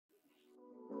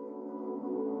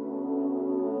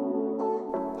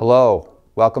Hello,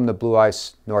 welcome to Blue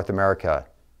Ice North America.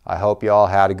 I hope you all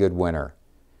had a good winter.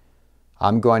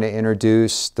 I'm going to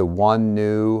introduce the one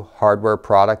new hardware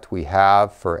product we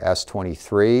have for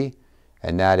S23,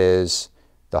 and that is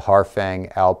the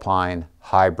Harfang Alpine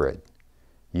Hybrid.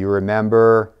 You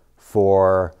remember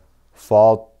for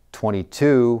fall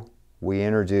 22, we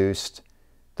introduced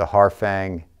the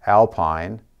Harfang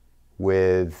Alpine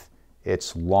with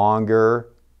its longer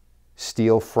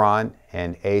steel front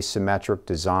and asymmetric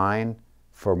design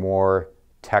for more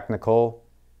technical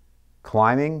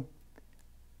climbing.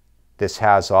 This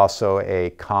has also a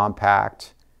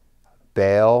compact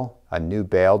bail, a new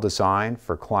bail design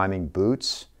for climbing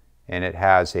boots, and it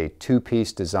has a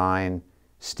two-piece design,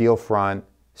 steel front,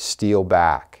 steel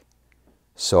back.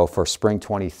 So for spring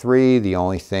 23, the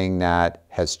only thing that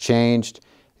has changed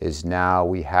is now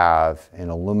we have an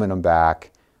aluminum back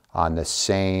on the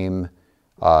same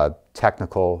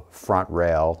technical front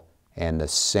rail and the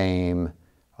same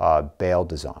bail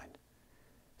design.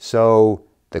 So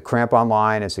the crampon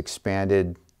line has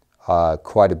expanded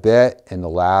quite a bit in the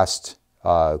last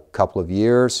couple of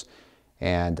years,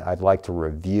 and I'd like to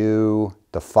review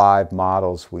the 5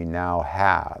 models we now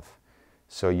have.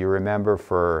 So you remember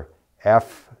for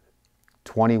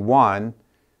F21,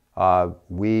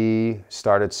 we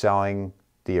started selling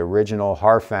the original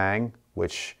Harfang,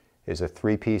 which is a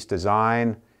 3-piece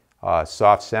design,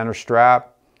 soft center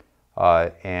strap,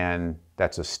 and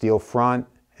that's a steel front,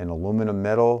 an aluminum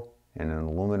middle, and an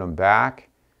aluminum back.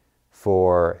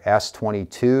 For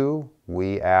S22,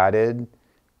 we added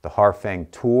the Harfang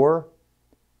Tour,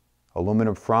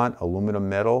 aluminum front, aluminum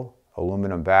middle,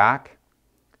 aluminum back.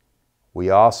 We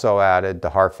also added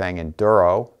the Harfang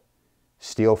Enduro,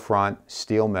 steel front,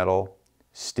 steel middle,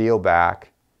 steel back.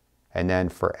 And then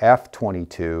for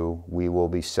F22, we will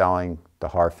be selling the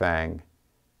Harfang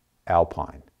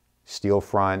Alpine, steel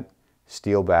front,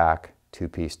 steel back,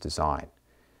 2-piece design.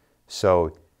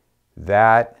 So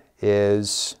that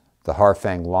is the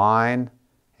Harfang line,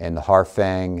 and the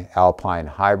Harfang Alpine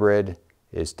Hybrid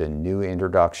is the new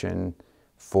introduction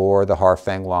for the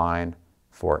Harfang line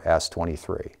for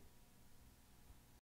S23.